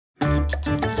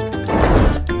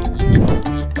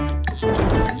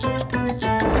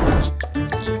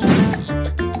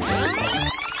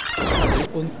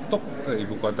untuk ke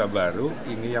ibu kota baru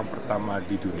ini yang pertama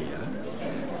di dunia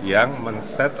yang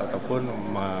men-set ataupun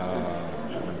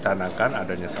mencanangkan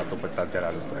adanya satu peta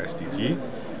jalan untuk SDG,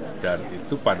 dan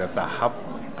itu pada tahap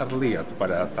early atau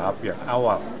pada tahap yang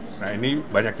awal. Nah, ini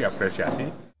banyak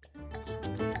diapresiasi.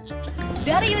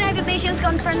 Dari United Nations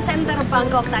Conference Center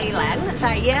Bangkok, Thailand,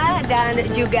 saya dan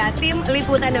juga tim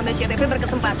Liputan dan SCTV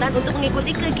berkesempatan untuk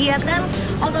mengikuti kegiatan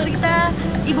Otorita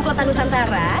Ibu Kota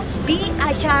Nusantara di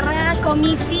acara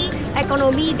Komisi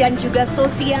Ekonomi dan juga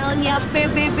Sosialnya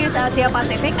PBB Asia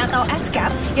Pasifik atau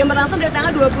SCTV yang berlangsung dari tanggal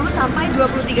 20 sampai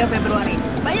 23 Februari.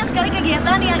 Banyak sekali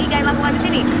kegiatan yang IKN lakukan di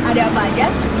sini. Ada apa aja?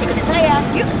 Ikutin saya,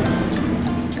 yuk!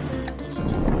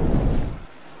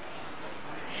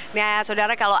 Nah,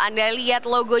 saudara, kalau Anda lihat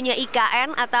logonya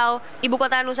IKN atau Ibu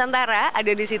Kota Nusantara ada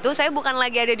di situ, saya bukan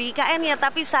lagi ada di IKN ya,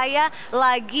 tapi saya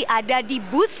lagi ada di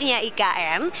booth-nya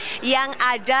IKN yang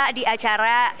ada di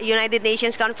acara United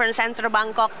Nations Conference Center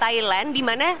Bangkok, Thailand, di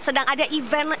mana sedang ada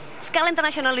event skala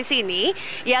internasional di sini,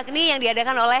 yakni yang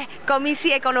diadakan oleh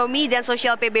Komisi Ekonomi dan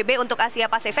Sosial PBB untuk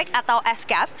Asia Pasifik atau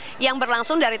SCTV yang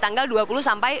berlangsung dari tanggal 20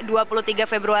 sampai 23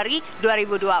 Februari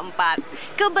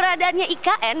 2024. Keberadaannya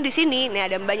IKN di sini,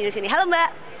 nih ada Mbaknya di sini. Halo Mbak,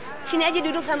 sini aja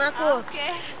duduk sama aku.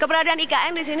 Keberadaan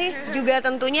IKN di sini juga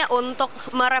tentunya untuk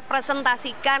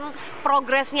merepresentasikan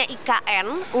progresnya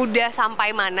IKN udah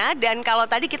sampai mana, dan kalau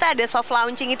tadi kita ada soft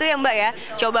launching itu ya Mbak ya.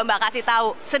 Coba Mbak kasih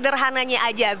tahu sederhananya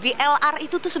aja, VLR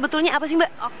itu tuh sebetulnya apa sih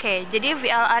Mbak? Oke, jadi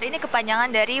VLR ini kepanjangan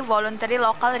dari Voluntary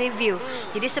Local Review.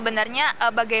 Jadi sebenarnya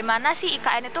bagaimana sih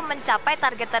IKN itu mencapai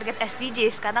target-target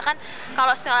SDGs? Karena kan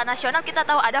kalau secara nasional kita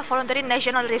tahu ada Voluntary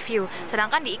National Review,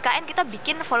 sedangkan di IKN kita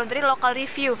bikin Voluntary Local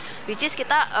Review, which is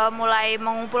kita mulai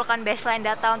mengumpulkan baseline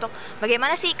data untuk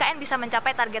bagaimana sih IKN bisa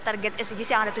mencapai target-target SDGs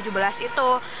yang ada 17 itu,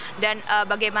 dan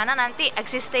bagaimana nanti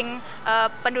existing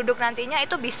penduduk nantinya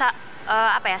itu bisa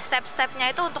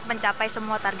step-stepnya itu untuk mencapai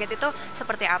semua target itu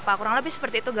seperti apa. Kurang lebih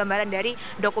seperti itu gambaran dari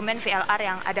dokumen VLR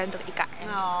yang ada untuk IKN.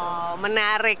 Oh,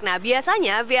 menarik. Nah,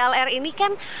 biasanya VLR ini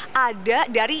kan ada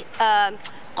dari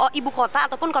ibu kota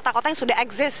ataupun kota-kota yang sudah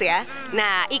eksis ya.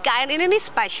 Nah, IKN ini nih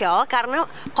spesial karena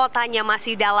kotanya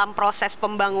masih dalam proses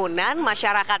pembangunan,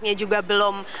 masyarakatnya juga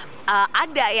belum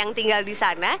ada yang tinggal di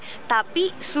sana,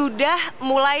 tapi sudah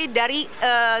mulai dari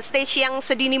stage yang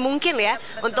sedini mungkin ya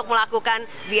untuk melakukan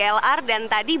VLR,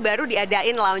 dan tadi baru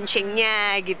diadain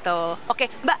launchingnya gitu. Oke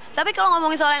Mbak, tapi kalau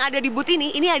ngomongin soal yang ada di booth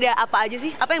ini ada apa aja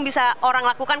sih? Apa yang bisa orang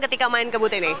lakukan ketika main ke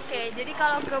booth ini? Oke, jadi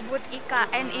kalau ke booth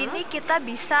IKN ini kita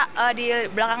bisa di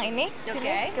belakang ini,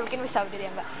 sini mungkin bisa udah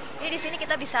ya Mbak. Ini di sini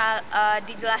kita bisa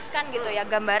dijelaskan gitu ya,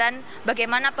 gambaran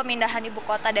bagaimana pemindahan ibu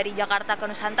kota dari Jakarta ke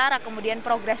Nusantara, kemudian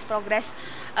progres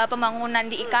pembangunan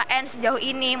di IKN sejauh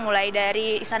ini, mulai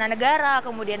dari Istana Negara,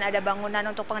 kemudian ada bangunan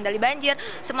untuk pengendali banjir,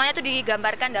 semuanya itu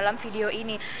digambarkan dalam video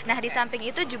ini. Nah, di samping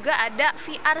itu juga ada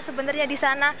VR sebenarnya di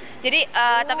sana. Jadi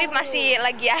tapi masih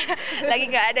lagi ya, lagi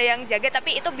nggak ada yang jaga,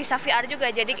 tapi itu bisa VR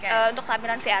juga. Jadi untuk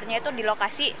tampilan VR-nya itu di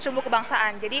lokasi Sumbu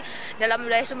Kebangsaan. Jadi dalam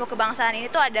wilayah Sumbu Kebangsaan ini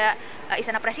tuh ada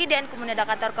Istana Presiden, kemudian ada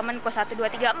kantor Kemenko 1, 2,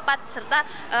 3, 4, serta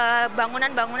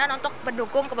bangunan-bangunan untuk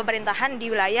pendukung kepemerintahan di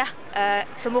wilayah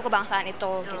Sumbu Kebangsaan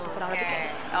itu, gitu kurang lebih kayak.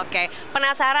 Oke,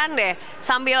 penasaran deh.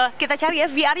 Sambil kita cari ya,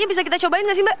 VR-nya bisa kita cobain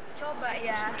nggak sih Mbak? Coba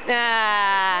ya.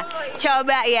 Nah,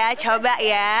 coba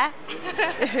ya.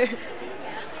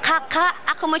 Kakak,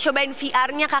 aku mau cobain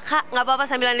VR-nya kakak, nggak apa-apa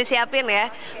sambil disiapin ya.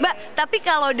 Mbak, tapi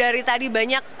kalau dari tadi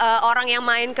banyak orang yang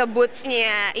main ke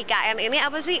booth-nya IKN ini,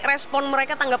 apa sih respon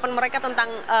mereka, tanggapan mereka tentang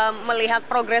melihat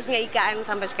progresnya IKN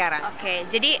sampai sekarang? Oke,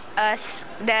 jadi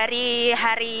dari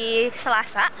hari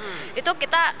Selasa itu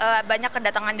kita banyak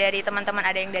kedatangan dari teman-teman,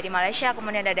 ada yang dari Malaysia,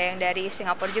 kemudian ada yang dari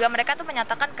Singapura juga. Mereka tuh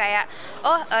menyatakan kayak,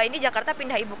 ini Jakarta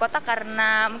pindah ibu kota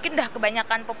karena mungkin udah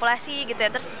kebanyakan populasi gitu ya.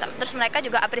 Terus mereka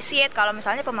juga appreciate kalau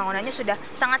misalnya pembangunannya sudah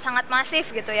sangat-sangat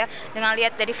masif gitu ya, dengan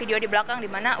lihat dari video di belakang di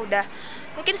mana udah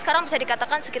mungkin sekarang bisa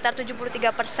dikatakan sekitar 73%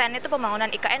 itu pembangunan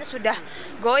IKN sudah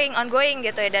ongoing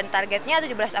gitu ya, dan targetnya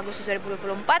 17 Agustus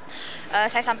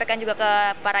 2024. Saya sampaikan juga ke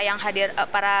para yang hadir,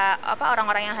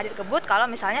 orang-orang yang hadir ke booth,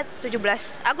 kalau misalnya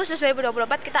 17 Agustus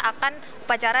 2024 kita akan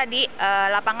upacara di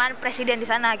lapangan Presiden di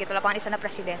sana gitu, lapangan Istana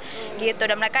Presiden gitu,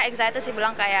 dan mereka excited sih,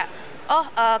 bilang kayak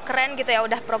keren gitu ya,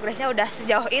 udah progresnya udah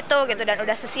sejauh itu gitu, dan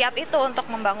udah sesiap itu untuk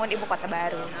membangun ibu kota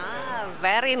baru.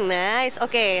 Very nice.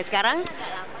 Oke, sekarang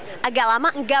agak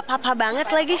lama, nggak apa-apa banget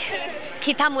lagi.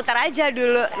 Kita muter aja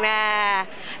dulu. Nah,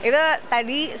 itu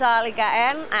tadi soal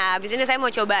IKN. Nah, abis ini saya mau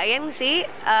cobain si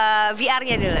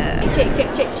VR-nya dulu.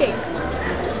 Cek.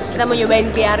 Kita mau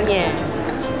nyobain VR-nya.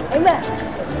 Mbak.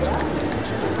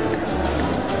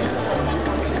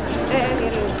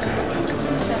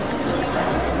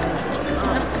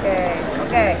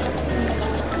 Oke.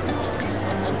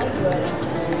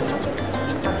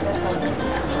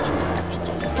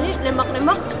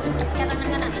 nembak-nembak. Ya,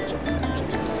 kanan.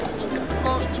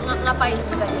 Mau ngapain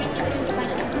ceritanya?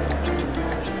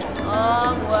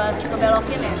 Oh, buat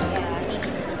ngebelokin ya? Ya, ini.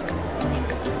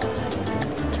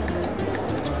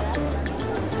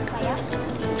 Sayap.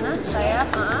 Hah? Sayap?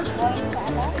 Poin ke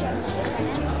atas, yang ke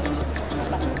kanan.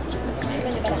 Nembak.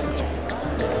 Tunjuk kanan.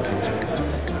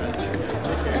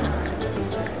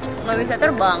 Nggak bisa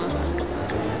terbang.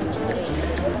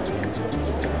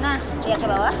 Nah, lihat ke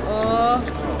bawah. Oh.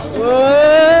 Wow.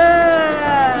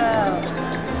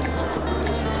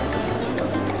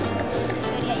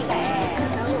 Itu dia IKN.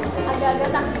 Agak-agak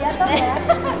takut jatuh ya.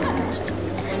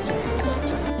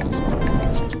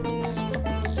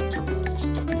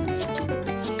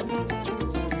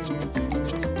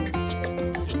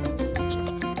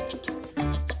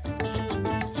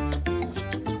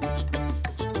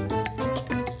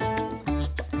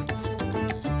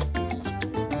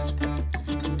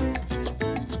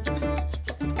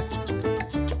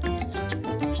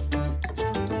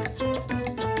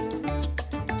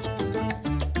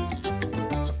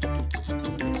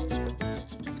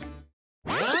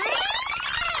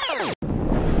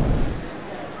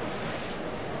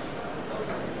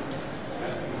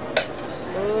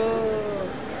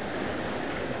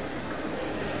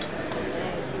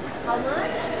 How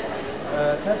much?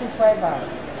 35 baht.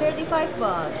 35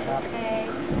 bucks. Okay.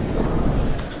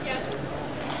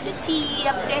 Udah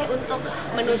siap deh untuk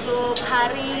menutup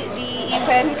hari di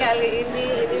event kali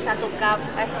ini. Ini 1 cup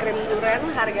es krim durian,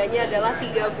 harganya adalah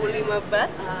 35 baht.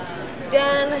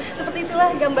 Dan seperti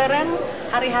itulah gambaran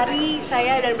hari-hari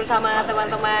saya dan bersama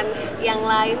teman-teman yang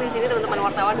lain di sini, teman-teman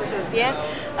wartawan khususnya,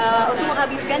 untuk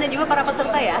menghabiskan dan juga para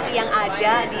peserta ya yang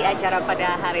ada di acara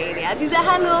pada hari ini. Aziza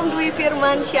Hanum, Dwi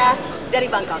Firmansyah dari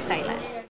Bangkok, Thailand.